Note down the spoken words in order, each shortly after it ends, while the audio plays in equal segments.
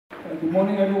Good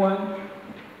morning, everyone.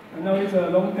 I know it's a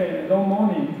long day, a long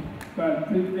morning, but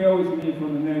please bear with me for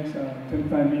the next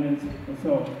 25 minutes or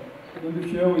so. I'm going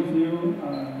to share with you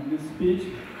this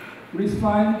speech,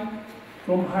 RISC-V,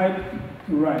 from hype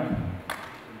to ripe.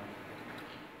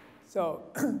 So,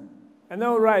 I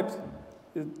know ripe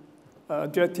is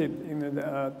adjective in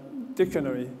the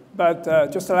dictionary,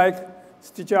 but just like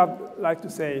Steve Jobs likes to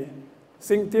say,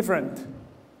 think different.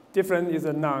 Different is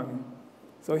a noun.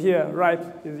 So here,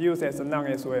 ripe is used as a noun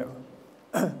as well.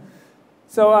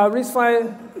 So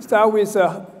RISC-V starts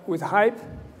with hype,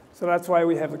 so that's why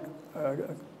we have a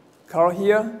car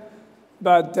here.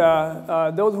 But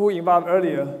those who involved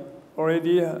earlier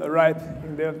already ripe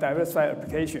in their diversified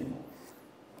application.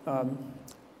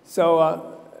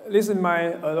 This is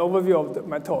my overview of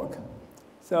my talk.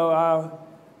 So I'm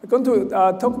going to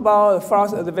talk about a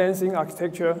fast advancing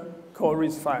architecture called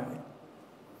RISC-V.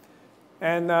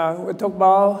 And we'll talk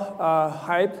about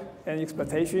hype and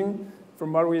expectation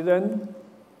from what we learned,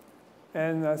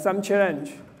 and some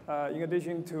challenge, in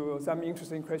addition to some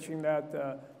interesting questions that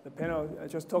the panel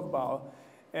just talked about,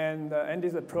 and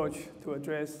Andy's approach to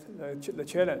address the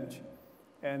challenge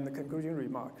and the conclusion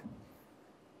remark.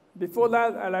 Before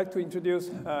that, I'd like to introduce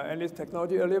Andy's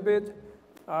technology a little bit.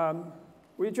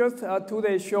 We just 2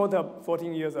 days short of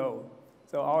 14 years old,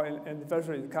 so our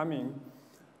anniversary is coming.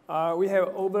 We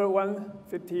have over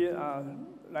 150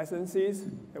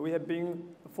 licensees, and we have been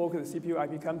a focused CPU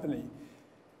IP company.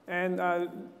 And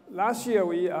last year,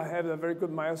 we had a very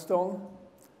good milestone.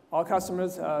 Our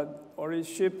customers already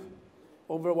shipped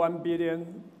over 1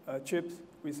 billion chips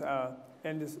with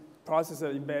Andy's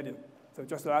processor embedded, so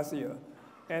just last year.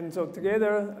 And so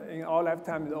together, in our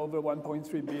lifetime, it's over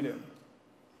 1.3 billion.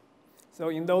 So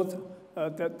in those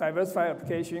diversified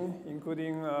applications,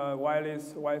 including wireless,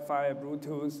 Wi-Fi,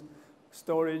 Bluetooth,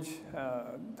 storage,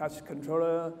 touch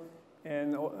controller,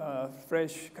 and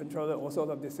flash controller, all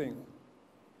sorts of these things.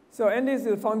 So Andy is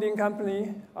the founding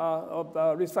company of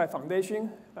RISC-V Foundation.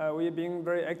 We've been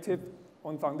very active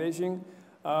on Foundation.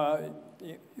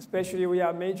 Especially, we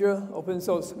are a major open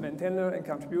source maintainer and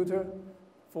contributor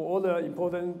for all the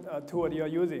important tools you are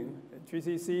using,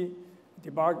 GCC,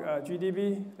 debug,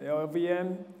 GDB,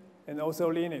 LLVM, and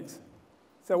also Linux.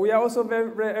 So we are also very,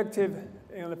 very active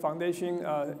in the Foundation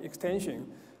extension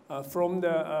from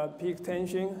the P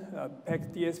extension,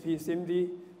 PEC DSP SIMD.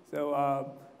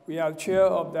 So we are chair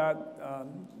of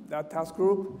that task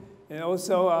group. And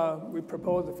also we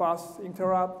propose the fast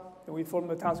interrupt, and we form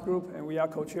the task group, and we are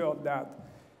co-chair of that.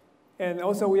 And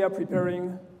also we are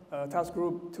preparing a task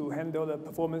group to handle the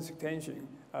performance extension,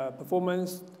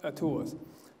 performance tools.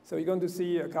 So you're going to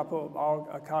see a couple of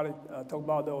our colleagues talk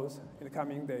about those in the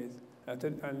coming days,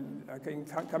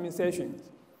 and coming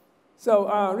sessions. So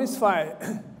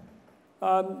RISC-V,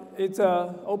 it's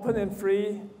open and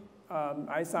free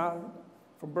ISA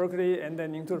from Berkeley and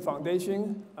then into the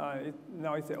Foundation.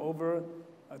 Now it's over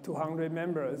 200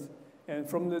 members, and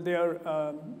from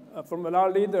from a lot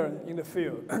of leaders in the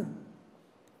field.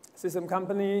 System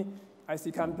company,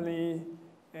 IC company,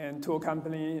 and tool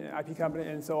company, IP company,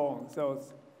 and so on.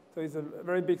 So it's a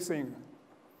very big thing.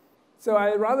 So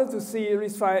I rather to see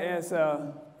RISC-V as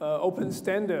an open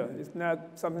standard. It's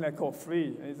not something I call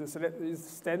free. It's a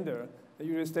standard.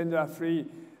 Usually standards are free.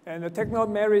 And the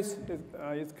technology merits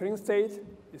is clean state.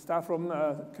 It starts from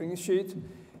a clean sheet.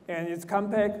 And it's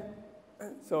compact.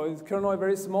 So its kernel is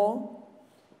very small.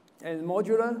 And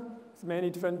modular. It's many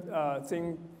different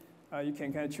things you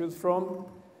can kind of choose from.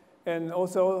 And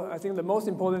also, I think the most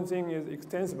important thing is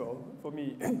extensible for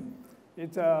me.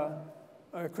 It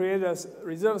creates a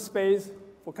reserve space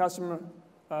for customers,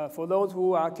 for those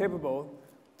who are capable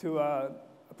to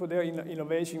put their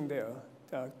innovation there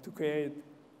to create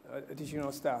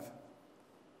additional stuff.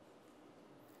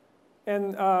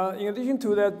 And in addition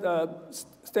to that,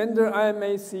 standard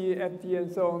IMAC, FD,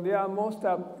 and so on, there are more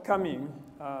stuff coming.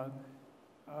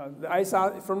 The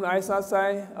ISA, from the ISA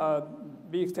side,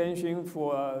 big extension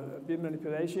for bit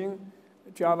manipulation,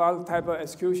 Java type of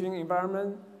execution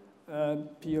environment,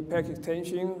 PEC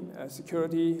extension,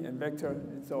 security, and vector,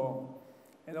 and so on.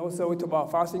 And also we talk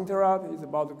about fast interrupt, it's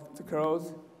about the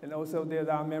close, and also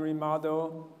there are memory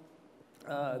model,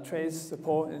 trace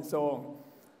support, and so on.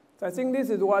 So I think this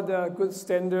is what a good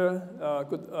standard,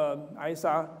 good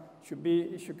ISA should be.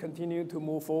 It should continue to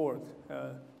move forward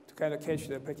to kind of catch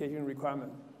the application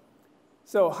requirement.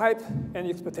 So hype and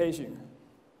expectation.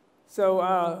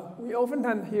 So we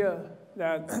oftentimes hear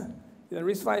that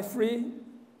RISC-V free,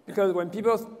 because when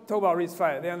people talk about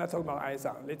RISC-V, they are not talking about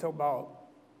ISA. They talk about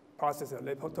processor.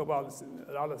 They talk about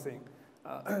a lot of things.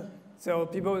 So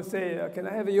people will say, can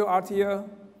I have your RTL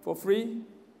for free?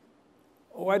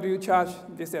 why do you charge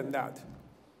this and that?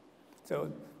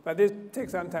 So, but it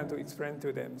takes some time to explain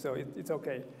to them, so it's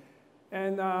okay.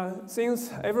 And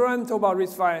since everyone talk about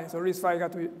RISC-V, so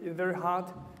RISC-V is very hard,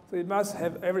 so it must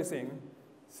have everything.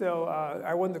 So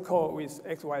I want to call with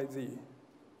XYZ.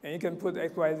 And you can put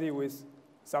XYZ with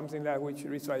something like which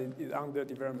RISC-V is under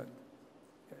development.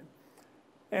 Okay.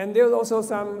 And there's also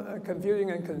some confusion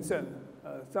and concern.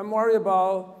 Some worry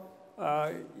about,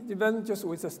 even just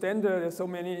with the standard, there's so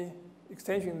many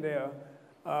extensions there,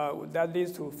 that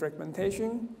leads to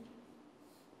fragmentation.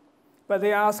 But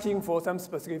they're asking for some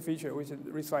specific feature, which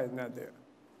RISC-V is not there.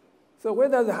 So where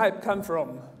does the hype come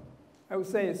from? I would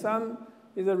say some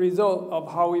is a result of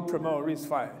how we promote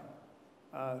RISC-V.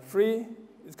 Free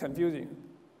is confusing.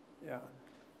 Yeah.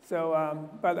 So,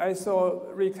 but I saw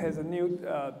Rick has a new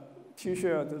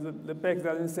T-shirt. The back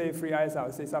doesn't say free ISR,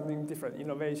 it says something different,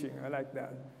 innovation. I like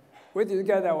that. Where did you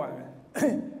get that one?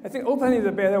 I think open is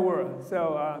a better word.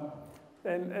 So,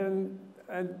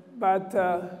 but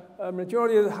a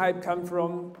majority of the hype comes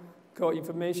from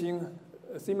information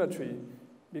asymmetry,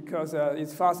 because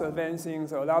it's fast advancing,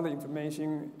 so a lot of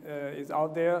information is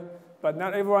out there, but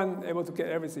not everyone able to get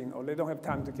everything, or they don't have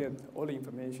time to get all the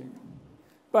information.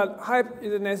 But hype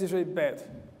isn't necessarily bad.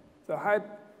 So hype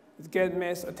is get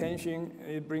mass attention,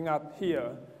 and it bring up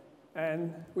here.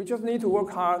 And we just need to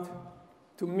work hard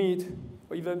to meet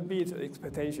or even beat the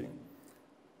expectation.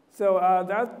 So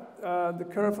the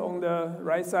curve on the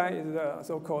right side is the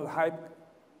so-called hype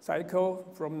cycle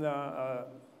from the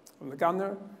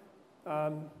Gartner.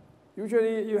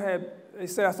 Usually you have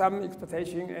some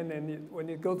expectation, and then when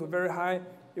it goes to very high,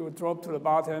 it will drop to the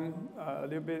bottom a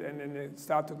little bit, and then it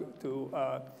start to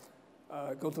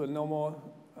go to a normal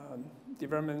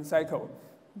development cycle.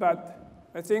 But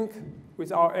I think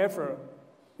with our effort,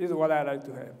 this is what I like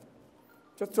to have.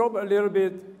 Just drop a little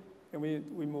bit, and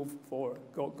we move forward,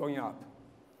 going up,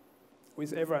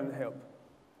 with everyone's help.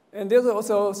 And there's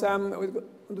also some, we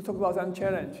want to talk about some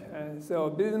challenge. And so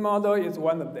business model is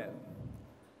one of them.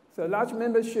 So large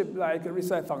membership like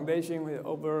RISC-V Foundation with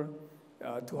over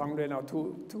 200 or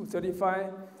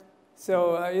 235.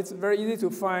 So it's very easy to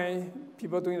find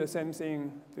people doing the same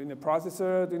thing, doing the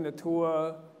processor, doing the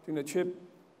tool, doing the chip,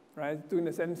 right? Doing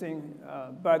the same thing.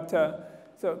 But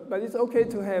it's okay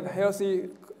to have healthy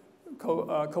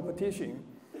competition.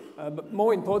 But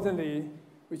more importantly,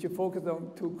 we should focus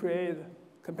on to create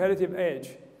competitive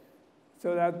edge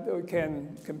so that we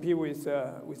can compete with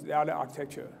the other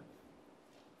architecture.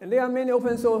 And there are many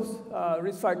open source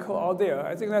RISC-V code out there.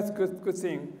 I think that's a good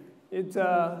thing. It's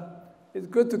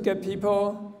good to get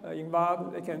people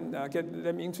involved. They can get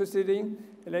them interested in,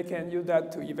 and they can use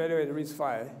that to evaluate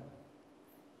RISC-V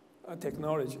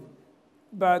technology.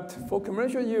 But for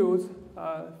commercial use,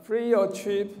 free or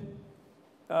cheap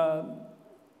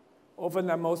often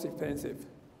are most expensive.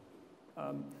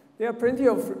 There are plenty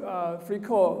of free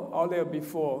code out there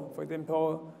before. For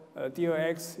example,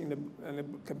 DLX in the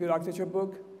computer architecture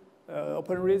book,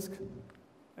 OpenRISC.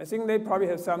 I think they probably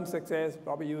have some success,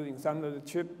 probably using some of the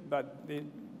chip, but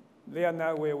they are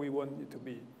not where we want it to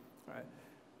be. Right?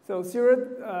 So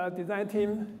serial design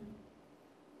team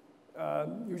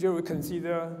usually would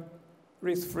consider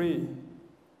risk-free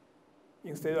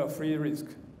instead of free risk.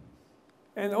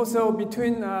 And also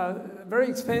between very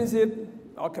expensive,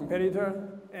 our competitor,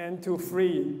 and to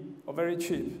free or very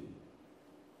cheap,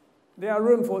 there are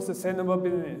room for sustainable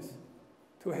business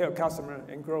to help customers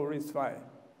and grow RISC-V.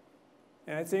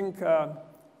 And I think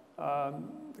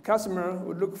the customer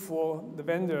would look for the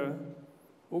vendor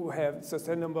who have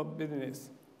sustainable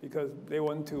business, because they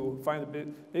want to find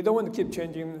they don't want to keep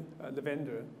changing the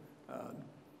vendor.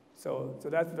 So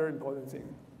that's a very important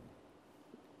thing.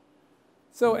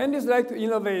 So Andy's like to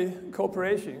innovate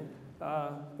cooperation.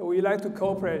 We like to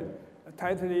cooperate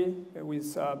tightly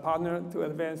with partners to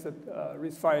advance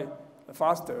RISC-V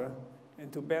faster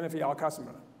and to benefit our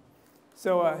customer.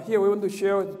 So here we want to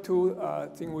share two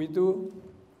things we do.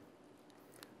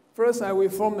 First, we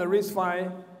formed the RISC-V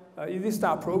Easy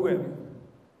Start program.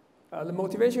 The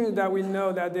motivation is that we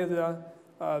know that there's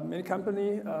many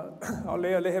companies out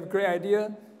there, they have great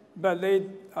idea, but they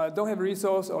don't have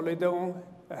resource, or they don't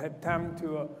have time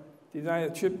to design a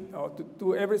chip or to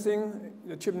do everything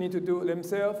the chip need to do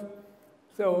themselves.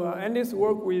 So Andy's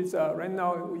work with, right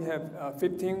now we have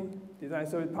 15 design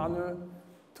service partners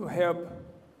to help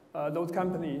those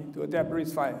companies to adapt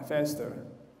RISC-V faster.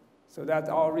 So that's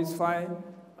our RISC-V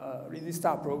Easy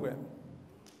Start program.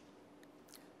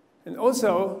 And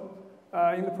also,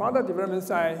 in the product development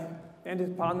side,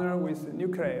 Andy's partner with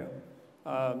Nuclear,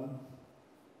 Bob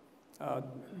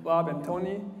and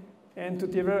Tony, and to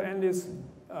develop Andy's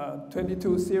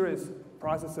 22 series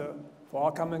processor for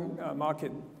our common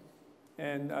market.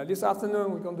 And this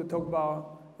afternoon, we're going to talk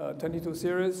about 22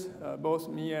 series. Both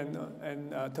me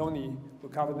and Tony will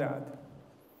cover that.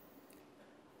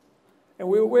 And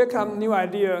we welcome new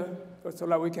idea so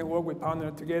that we can work with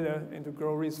partners together and to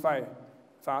grow RISC-V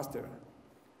faster.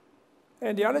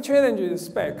 And the other challenge is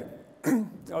spec,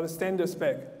 or the standard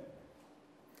spec.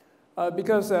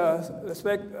 Because the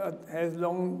spec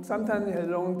sometimes it has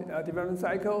long development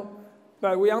cycle,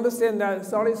 but we understand that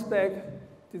solid spec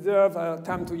deserve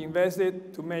time to invest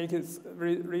it, to make it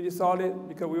really solid,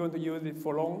 because we want to use it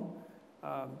for long.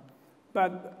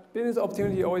 But business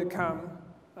opportunity always come,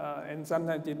 and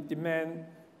sometimes demand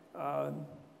a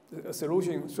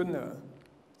solution sooner.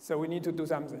 So we need to do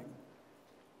something.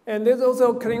 And there's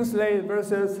also clean slate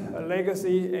versus a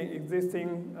legacy and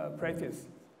existing practice.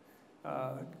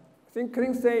 I think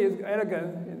clean slate is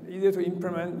elegant and easier to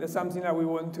implement. That's something that we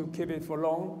want to keep it for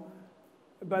long.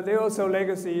 But there's also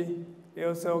legacy,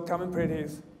 there's also common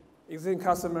practice. Existing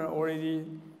customer already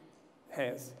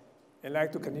has and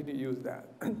like to continue to use that.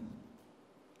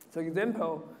 So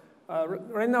example,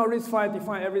 right now RISC-V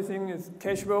define everything as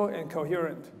cacheable and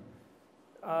coherent.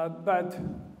 But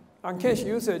uncached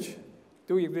usage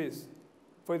do exist.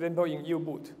 For example, in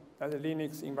U-boot, that's a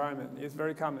Linux environment. It's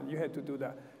very common. You have to do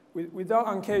that. Without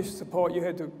uncached support, you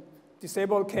have to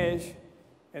disable cache,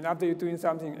 and after you're doing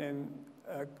something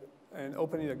and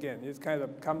open it again. It's kind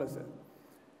of cumbersome.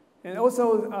 And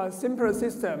also, a simpler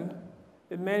system,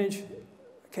 it manage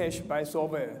cache by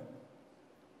software.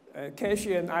 Cache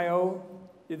and I/O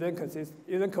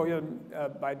isn't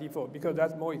coherent by default, because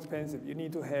that's more expensive. You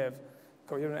need to have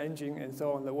coherent engine and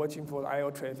so on, watching for the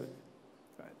I/O traffic.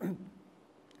 Right.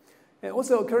 And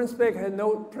also, current spec has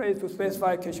no place to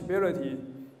specify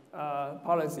cacheability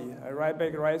policy, write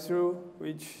back, write through,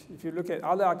 which if you look at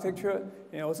other architecture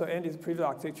and also Andy's previous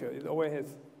architecture, it always has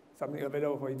something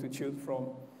available for you to choose from.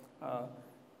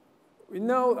 We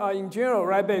know in general,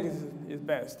 write back is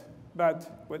best, but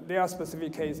there are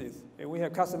specific cases. And we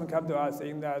have customers come to us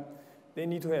saying that they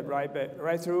need to have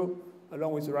write through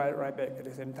along with write back at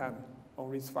the same time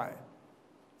on RISC-V.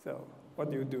 So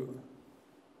what do you do?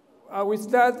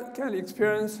 With that kind of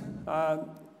experience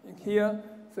here,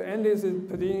 so Andy is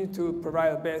continuing to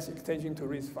provide the best extension to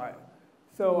RISC-V.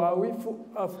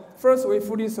 So first, we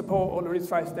fully support all the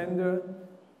RISC-V standard.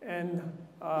 And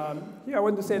here I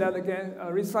want to say that again,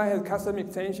 RISC-V has custom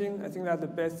extension. I think that's the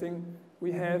best thing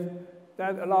we have.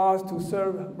 That allows us to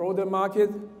serve broader market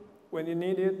when you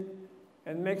need it,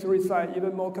 and makes RISC-V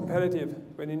even more competitive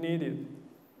when you need it.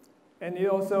 And it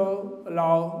also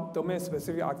allows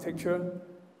domain-specific architecture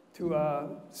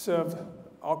to serve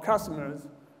our customers'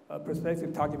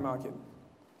 prospective target market.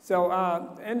 So,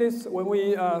 and this, when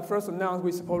we first announced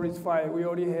we support RISC-V, we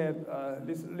already had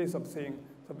this list of things.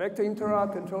 So vector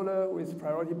interrupt controller with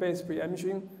priority-based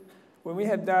preemption. When we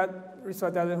have that,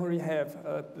 RISC-V doesn't really have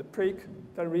the prick,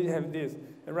 doesn't really have this.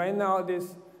 And right now,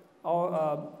 this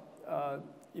our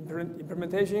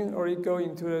implementation already go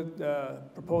into the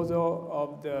proposal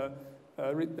of the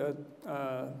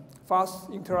fast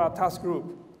interrupt task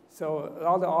group. So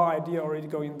all the R idea already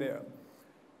going there.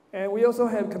 And we also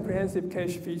have comprehensive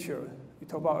cache feature we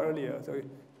talked about earlier. So you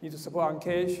need to support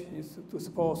uncache, you need to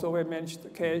support software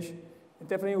managed cache. And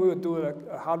definitely we will do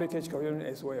a hardware cache coherent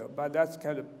as well, but that's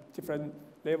kind of different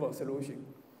level of solution.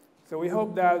 So we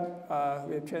hope that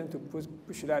we have chance to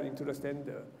push that into the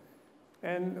standard.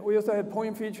 And we also have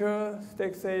point feature,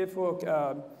 stack safe for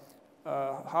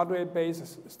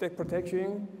hardware-based stack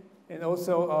protection, and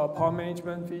also power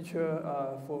management feature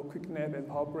for quick nap and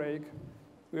power break.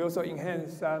 We also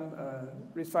enhance some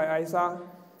RISC-V ISA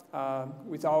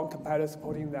with our compiler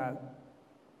supporting that.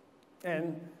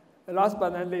 And last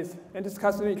but not least, and this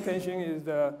custom extension is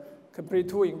the complete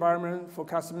tool environment for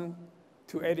custom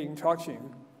to add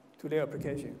instruction to their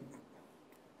application.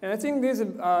 And I think this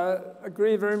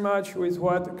agree very much with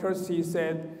what Kirsty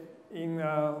said in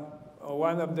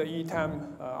one of the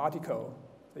E-Time article.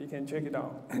 So you can check it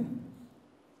out.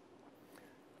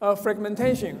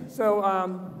 Fragmentation. So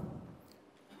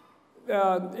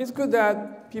it's good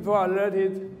that people are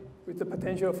alerted with the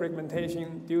potential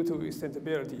fragmentation due to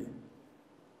extensibility.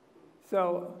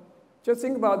 So just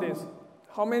think about this.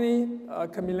 How many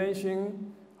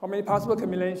possible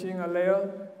combinations are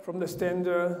there from the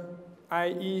standard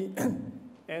IE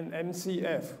and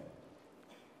MCF?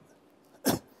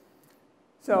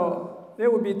 So there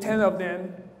would be 10 of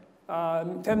them,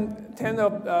 10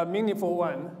 of meaningful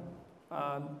one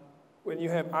when you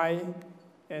have I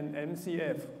and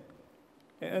MCF.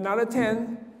 And another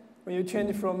 10 when you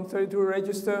change from 32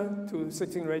 register to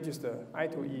 16 register, I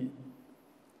to E.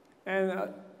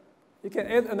 And you can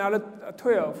add another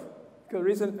 12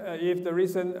 if the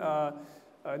recent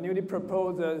newly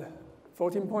proposed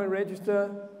 14-point register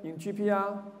in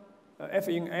GPR, F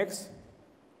in X,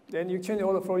 then you change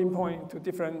all the floating point to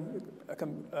different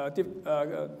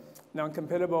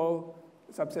non-compatible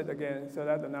subset again. So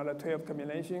that's another 12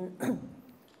 combination. And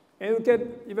it will get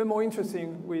even more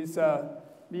interesting with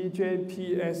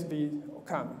BJPSV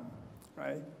come,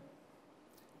 right?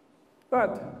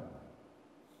 But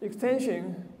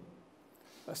extension,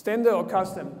 standard or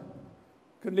custom,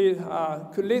 could lead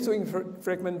to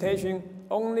fragmentation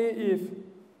only if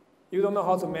you don't know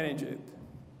how to manage it,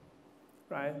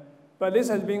 right? But this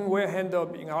has been well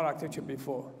handled in our architecture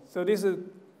before. So this is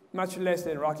much less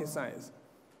than rocket science,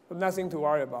 so nothing to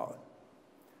worry about.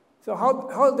 So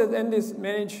how does NDIS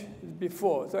manage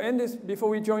before? So NDIS, before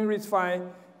we joined RISC-V,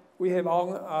 we have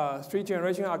our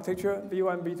 3-generation architecture,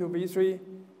 V1, V2, V3,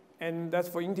 and that's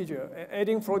for integer.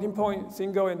 Adding floating point,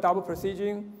 single and double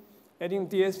precision, adding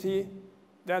DSP,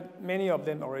 that many of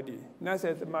them already, not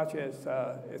as much as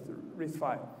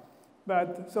RISC-V.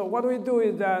 But so what we do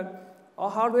is that our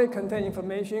hardware contains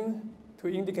information to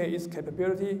indicate its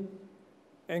capability,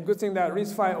 and good thing that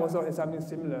RISC-V also has something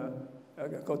similar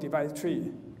called device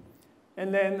tree.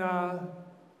 And then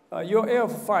your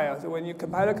ELF file, so when your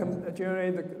compiler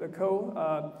generate the code,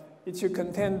 it should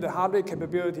contain the hardware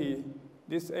capability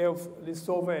this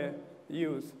software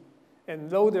use.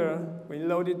 And loader, when you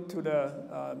load it to the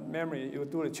memory, it will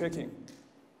do the checking.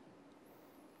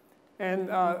 And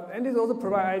this also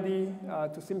provides ID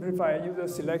to simplify user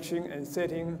selection and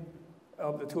setting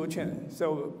of the toolchain.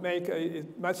 So make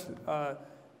it much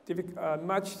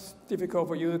difficult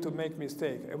for user to make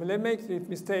mistake. And when they make a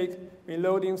mistake, when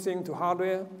loading things to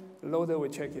hardware, the loader will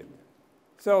check it.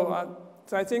 So,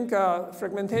 so I think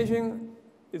fragmentation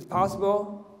is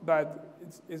possible, but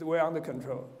it's well under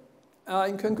control.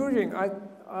 In conclusion,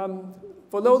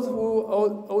 for those who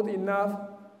are old enough,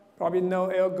 probably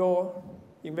know Al Gore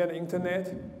invented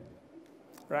internet,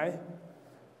 right?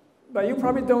 But you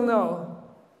probably don't know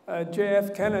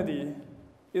J.F. Kennedy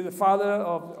is the father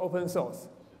of open source.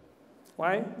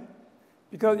 Why?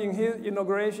 Because in his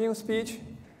inauguration speech,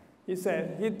 he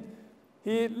said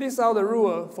he lists out the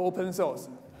rule for open source.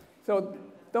 So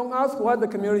don't ask what the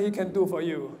community can do for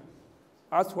you.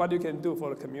 Ask what you can do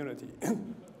for the community,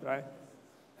 right?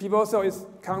 People say it's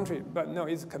country, but no,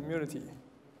 it's community.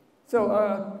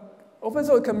 So open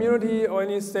source community or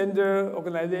any standard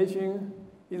organization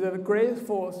is a great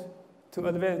force to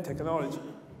advance technology.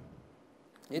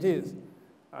 It is,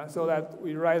 so that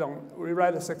we write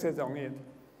the success on it.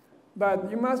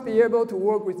 But you must be able to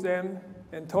work with them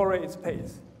and tolerate its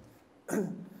pace.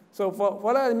 So for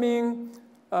what I mean,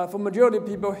 for majority of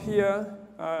people here,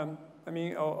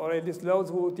 or at least those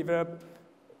who develop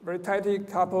very tightly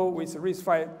coupled with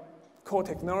RISC-V core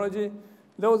technology,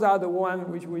 those are the ones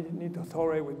which we need to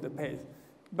tolerate with the pace.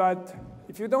 But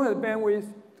if you don't have bandwidth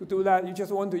to do that, you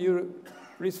just want to use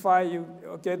RISC-V, you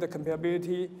get the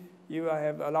compatibility, you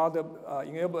have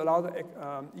enable a lot of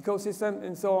ecosystem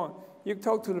and so on. You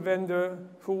talk to the vendor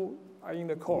who are in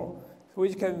the core,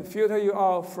 which can filter you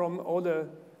out from all the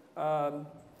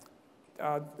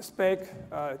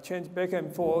spec, change back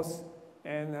and forth,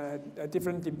 and a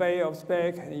different debate of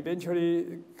spec, and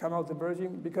eventually come out the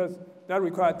version, because that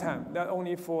requires time. That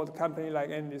only for the company like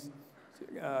NDIS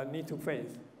need to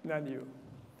face, not you.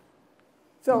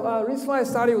 So RISC-V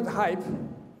started with hype,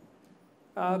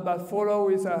 but follow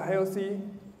with a healthy,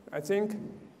 I think,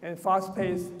 and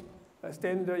fast-paced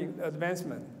standard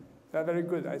advancement. They're very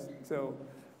good,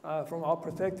 from our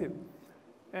perspective.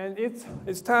 And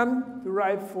it's time to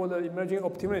write for the emerging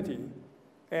opportunity.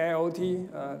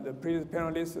 AIoT, the previous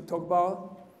panelists talked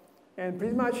about, and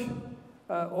pretty much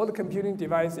all the computing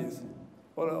devices,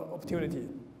 all the opportunity.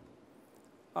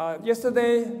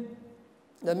 Yesterday,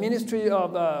 the Ministry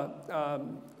of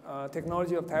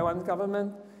Technology of Taiwan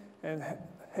government and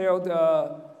held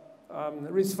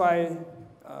RISC-V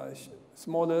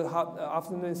smaller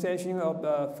afternoon session of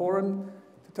the forum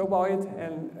to talk about it,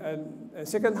 and the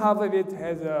second half of it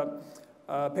has a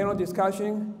panel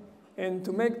discussion, and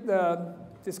to make the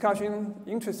discussion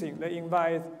interesting, they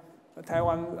invite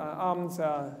Taiwan ARM's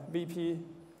VP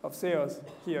of sales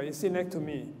here. He's sitting next to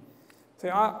me. So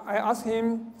I asked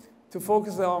him to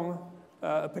focus on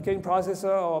application processor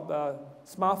of the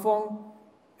smartphone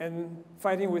and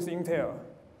fighting with Intel.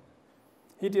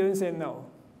 He didn't say no.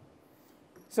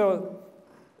 So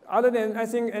other than, I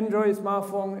think, Android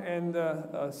smartphone and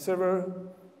server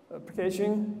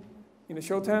application in the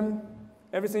short term,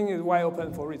 everything is wide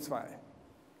open for RISC-V.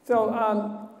 So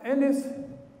NDIS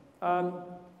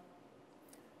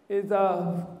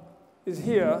is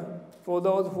here for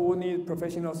those who need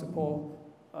professional support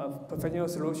professional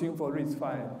solution for RISC-V.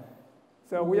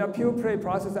 So we are pure play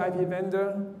process IP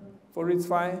vendor for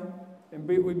RISC-V, and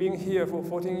we've been here for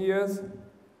 14 years.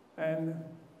 And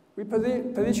we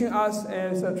position us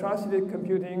as a trusted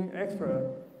computing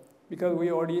expert because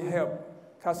we already help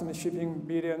customers shipping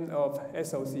billions of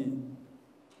SoC.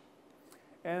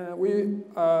 And we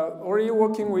are already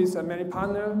working with many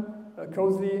partners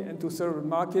closely and to serve the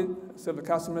market, serve the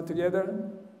customer together.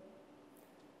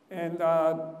 And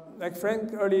like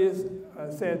Frank earlier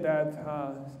said that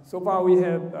so far we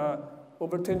have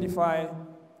over 25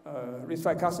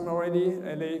 RISC-V customers already,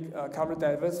 and they cover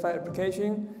diversified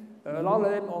applications. A lot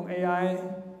of them on AI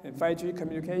and 5G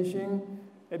communication,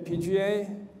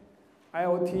 FPGA,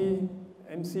 IoT,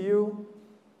 MCU,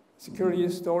 security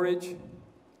storage,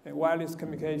 and wireless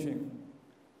communication.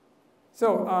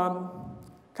 So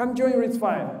come join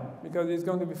RISC-V because it's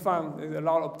going to be fun. There's a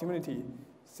lot of opportunity.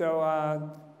 So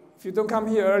if you don't come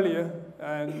here earlier,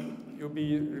 you'll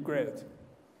be regret.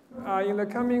 In the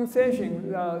coming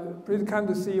session, please come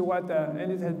to see what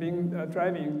Andy has been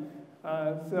driving.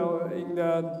 So in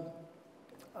the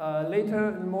later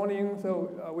in the morning,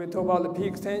 so we'll talk about the P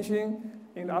extension.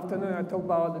 In the afternoon, I talk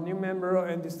about the new member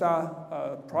and the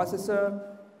star processor.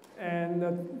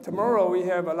 And tomorrow, we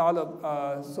have a lot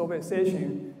of software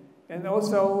session. And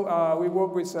also, we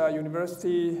work with a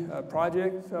university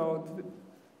project. So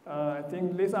I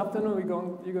think this afternoon,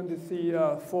 you're going to see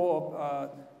 4 of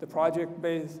the project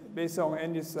based on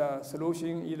Andy's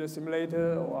solution, either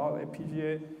simulator or our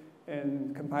FPGA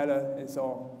and compiler and so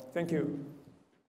on. Thank you.